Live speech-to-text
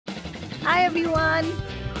Hi everyone!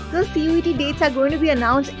 The CUET dates are going to be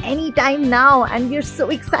announced anytime now and we're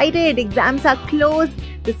so excited. Exams are closed.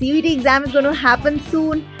 The CUET exam is going to happen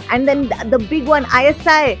soon and then the big one,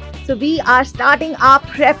 ISI. So we are starting our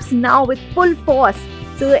preps now with full force.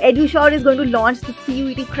 So EduSure is going to launch the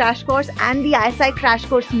CUET Crash Course and the ISI Crash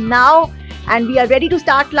Course now. And we are ready to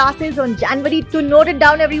start classes on January. So note it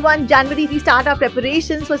down everyone. January we start our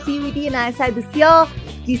preparations for CUET and ISI this year.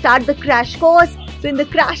 We start the Crash Course. So in the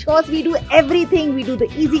Crash Course, we do everything. We do the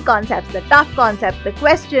easy concepts, the tough concepts, the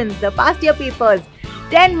questions, the past year papers,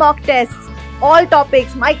 10 mock tests, all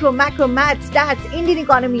topics, micro, macro, maths, stats, Indian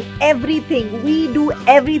economy, everything. We do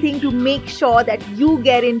everything to make sure that you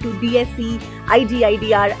get into DSE,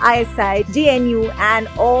 IGIDR, ISI, JNU and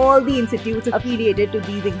all the institutes affiliated to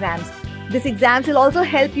these exams. These exams will also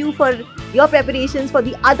help you for your preparations for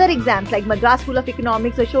the other exams like Madras School of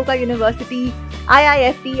Economics, Ashoka University,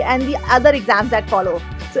 IIFT and the other exams that follow.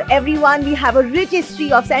 So everyone, we have a rich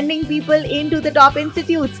history of sending people into the top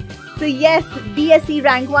institutes. So yes, DSE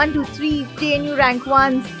rank 1 to 3, JNU rank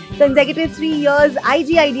 1s, consecutive 3 years,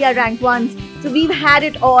 IGIDR rank 1s. So we've had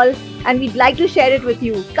it all and we'd like to share it with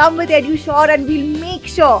you. Come with EduSure and we'll make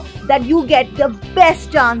sure that you get the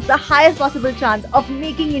best chance, the highest possible chance of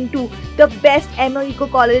making into the best MA Eco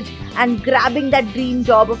college and grabbing that dream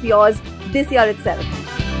job of yours this year itself.